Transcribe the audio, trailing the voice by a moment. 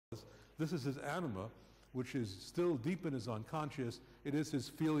This is his anima, which is still deep in his unconscious. It is his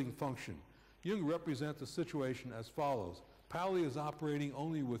feeling function. Jung represents the situation as follows. Pauli is operating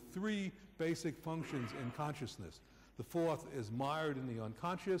only with three basic functions in consciousness. The fourth is mired in the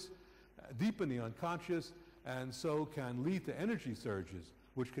unconscious, deep in the unconscious, and so can lead to energy surges,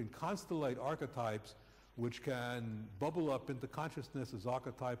 which can constellate archetypes, which can bubble up into consciousness as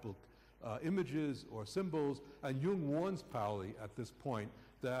archetypal images or symbols. And Jung warns Pauli at this point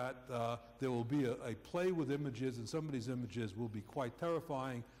that there will be a play with images, and some of these images will be quite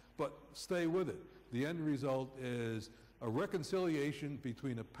terrifying, but stay with it. The end result is a reconciliation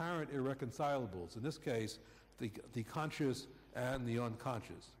between apparent irreconcilables, in this case, the conscious and the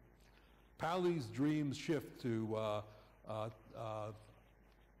unconscious. Pauli's dreams shift to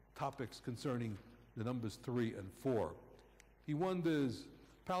topics concerning the numbers 3 and 4. He wonders,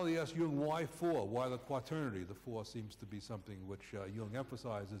 Pauli asks Jung, why 4? Why the quaternity? The 4 seems to be something which Jung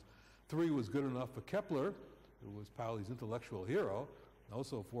emphasizes. 3 was good enough for Kepler, who was Pauli's intellectual hero,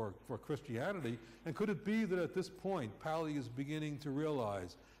 also for Christianity. And could it be that at this point, Pauli is beginning to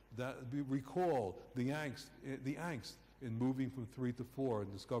realize that, recall the angst in moving from 3 to 4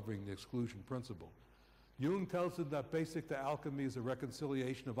 and discovering the exclusion principle? Jung tells him that basic to alchemy is a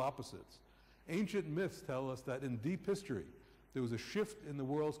reconciliation of opposites. Ancient myths tell us that in deep history, there was a shift in the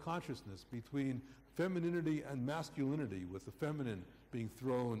world's consciousness between femininity and masculinity, with the feminine being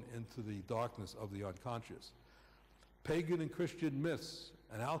thrown into the darkness of the unconscious. Pagan and Christian myths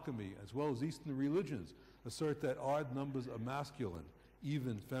and alchemy, as well as Eastern religions, assert that odd numbers are masculine,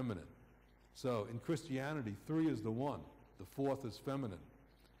 even feminine. So in Christianity, 3 is the 1, the 4th is feminine.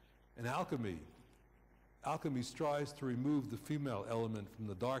 In alchemy strives to remove the female element from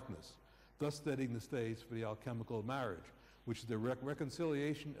the darkness, thus setting the stage for the alchemical marriage, which is the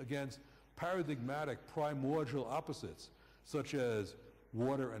reconciliation against paradigmatic primordial opposites, such as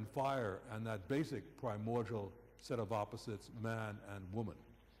water and fire, and that basic primordial set of opposites, man and woman.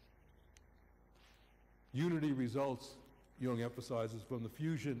 Unity results, Jung emphasizes, from the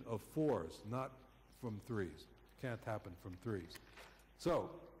fusion of 4s, not from 3s. Can't happen from 3s. So,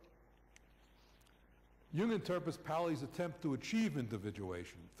 Jung interprets Pauli's attempt to achieve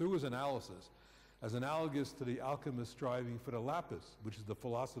individuation through his analysis as analogous to the alchemist striving for the lapis, which is the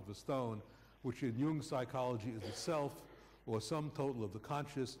philosopher's stone, which in Jung's psychology is the self, or sum total of the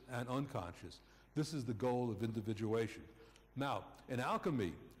conscious and unconscious. This is the goal of individuation. Now, in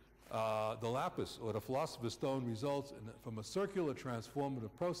alchemy, the lapis, or the philosopher's stone, results from a circular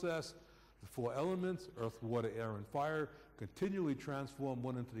transformative process. The 4 elements, earth, water, air, and fire, continually transform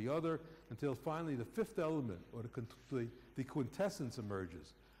one into the other until finally the 5th element, or the quintessence,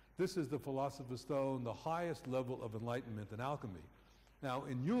 emerges. This is the philosopher's stone, the highest level of enlightenment in alchemy. Now,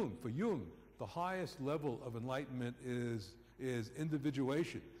 for Jung, the highest level of enlightenment is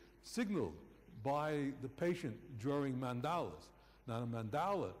individuation, signaled by the patient drawing mandalas. Now, the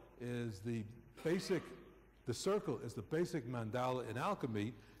mandala is the circle is the basic mandala in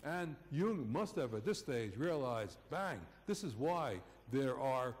alchemy, and Jung must have at this stage realized, bang, this is why there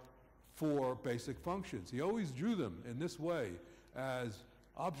are 4 basic functions. He always drew them in this way, as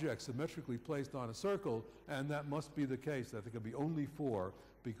objects symmetrically placed on a circle, and that must be the case, that there can be only 4,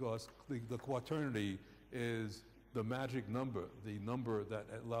 because the quaternity is the magic number, the number that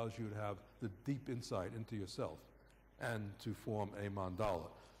allows you to have the deep insight into yourself and to form a mandala.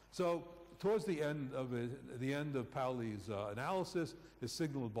 So towards the end of Pauli's analysis is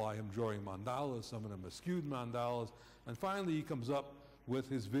signaled by him drawing mandalas. Some of them are skewed mandalas, and finally he comes up with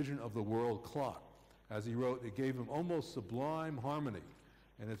his vision of the world clock. As he wrote, it gave him almost sublime harmony,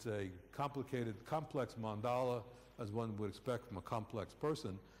 and it's a complicated, complex mandala, as one would expect from a complex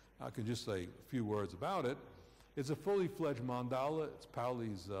person. I can just say a few words about it. It's a fully fledged mandala. It's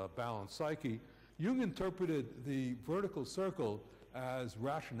Pauli's balanced psyche. Jung interpreted the vertical circle as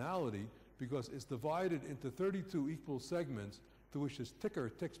rationality because it's divided into 32 equal segments to which this ticker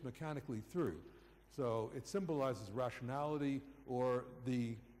ticks mechanically through. So it symbolizes rationality, or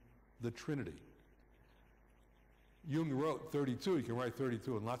the Trinity. Jung wrote 32. You can write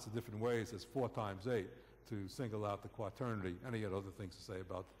 32 in lots of different ways. It's 4 times 8 to single out the quaternity. And he had other things to say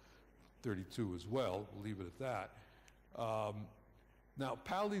about 32 as well. We'll leave it at that. Now,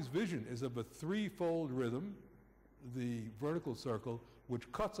 Pauli's vision is of a 3-fold rhythm, the vertical circle,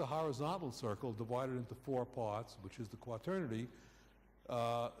 which cuts a horizontal circle divided into 4 parts, which is the quaternity.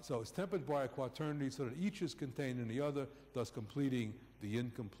 So it's tempered by a quaternity so that each is contained in the other, thus completing the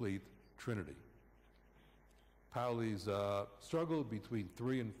incomplete trinity. Pauli's struggle between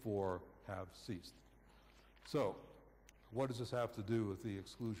 3 and 4 have ceased. So, what does this have to do with the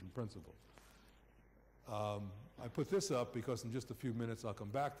exclusion principle? I put this up because in just a few minutes I'll come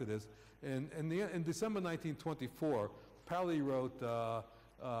back to this. In December 1924, Pauli wrote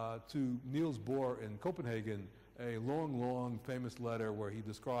to Niels Bohr in Copenhagen a long, long famous letter where he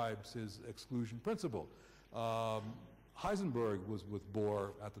describes his exclusion principle. Heisenberg was with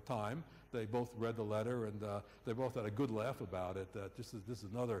Bohr at the time. They both read the letter and they both had a good laugh about it. This is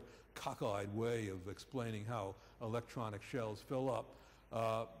another cockeyed way of explaining how electronic shells fill up.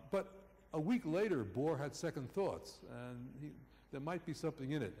 But a week later, Bohr had second thoughts, and there might be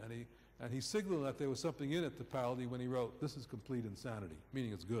something in it. And he signaled that there was something in it to Pauli when he wrote, "This is complete insanity,"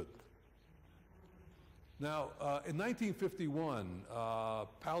 meaning it's good. Now, in 1951,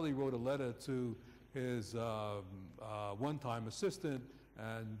 Pauli wrote a letter to his one-time assistant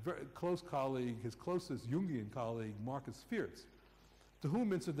and very close colleague, his closest Jungian colleague, Marcus Fierz, to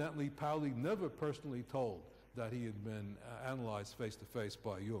whom, incidentally, Pauli never personally told that he had been analyzed face-to-face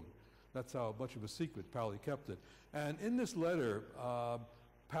by Jung. That's how much of a secret Pauli kept it. And in this letter,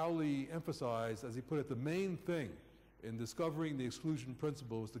 Pauli emphasized, as he put it, the main thing in discovering the exclusion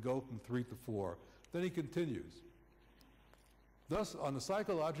principle was to go from 3 to 4. Then he continues. Thus, on the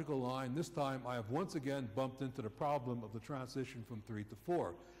psychological line, this time I have once again bumped into the problem of the transition from 3 to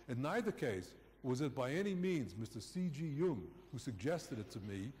 4. In neither case was it by any means Mr. C.G. Jung who suggested it to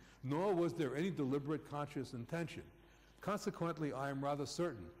me, nor was there any deliberate conscious intention. Consequently, I am rather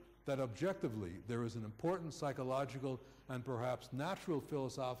certain that objectively there is an important psychological and perhaps natural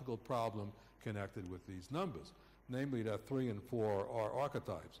philosophical problem connected with these numbers, namely that 3 and 4 are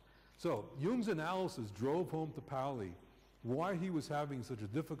archetypes. So Jung's analysis drove home to Pauli why he was having such a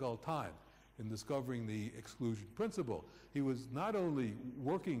difficult time in discovering the exclusion principle. He was not only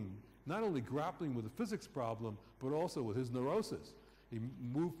grappling with the physics problem, but also with his neurosis. He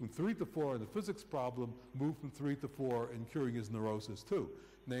moved from 3 to 4 in the physics problem, moved from 3 to 4 in curing his neurosis too,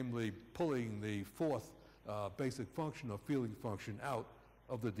 namely pulling the fourth basic function or feeling function out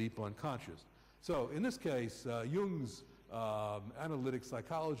of the deep unconscious. So in this case, Jung's analytic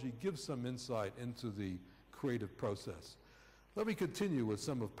psychology gives some insight into the creative process. Let me continue with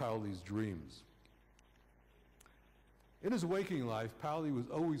some of Pauli's dreams. In his waking life, Pauli was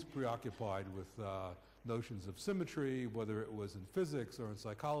always preoccupied with notions of symmetry, whether it was in physics or in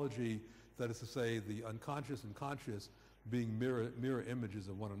psychology, that is to say, the unconscious and conscious being mirror images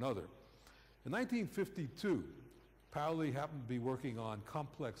of one another. In 1952, Pauli happened to be working on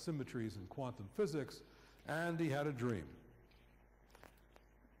complex symmetries in quantum physics, and he had a dream.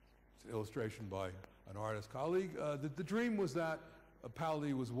 It's an illustration by an artist colleague. The dream was that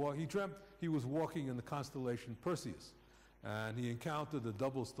Pauli was he dreamt he was walking in the constellation Perseus, and he encountered the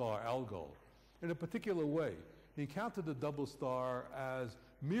double star Algol in a particular way. He encountered the double star as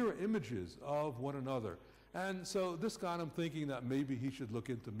mirror images of one another. And so this got him thinking that maybe he should look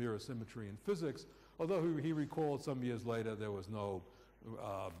into mirror symmetry in physics, although he recalled some years later there was no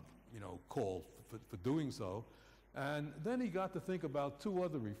call for doing so. And then he got to think about two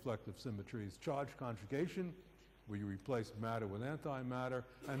other reflective symmetries: charge conjugation, where you replace matter with antimatter,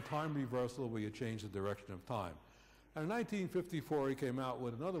 and time reversal, where you change the direction of time. And in 1954, he came out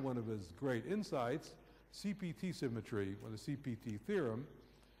with another one of his great insights, CPT symmetry, or the CPT theorem,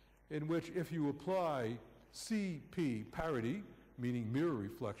 in which if you apply CP, parity, meaning mirror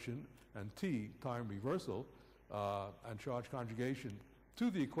reflection, and T, time reversal, and charge conjugation to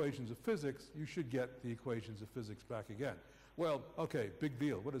the equations of physics, you should get the equations of physics back again. Well, okay, big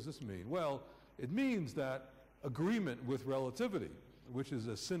deal. What does this mean? Well, it means that agreement with relativity, which is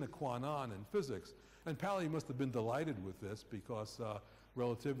a sine qua non in physics, and Pauli must have been delighted with this because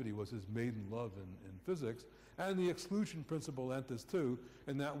relativity was his maiden love in physics, and the exclusion principle enters too,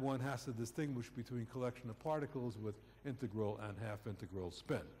 and that one has to distinguish between collection of particles with integral and half-integral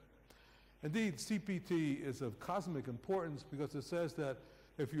spin. Indeed, CPT is of cosmic importance because it says that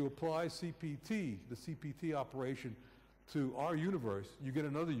if you apply CPT, the CPT operation, to our universe, you get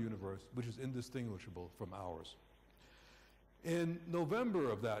another universe which is indistinguishable from ours. In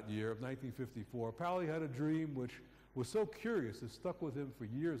November of that year, of 1954, Pauli had a dream which was so curious it stuck with him for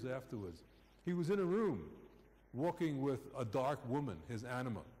years afterwards. He was in a room walking with a dark woman, his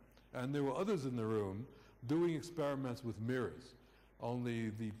anima, and there were others in the room doing experiments with mirrors. Only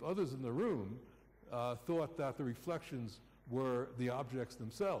the others in the room thought that the reflections were the objects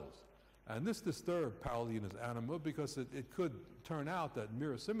themselves. And this disturbed Pauli and his anima because it could turn out that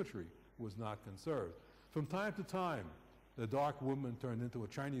mirror symmetry was not conserved. From time to time, the dark woman turned into a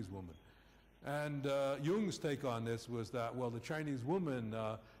Chinese woman. And Jung's take on this was that, well, the Chinese woman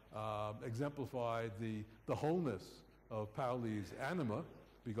exemplified the wholeness of Pauli's anima,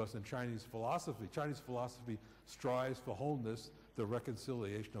 because in Chinese philosophy strives for wholeness, the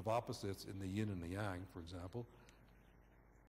reconciliation of opposites in the yin and the yang, for example.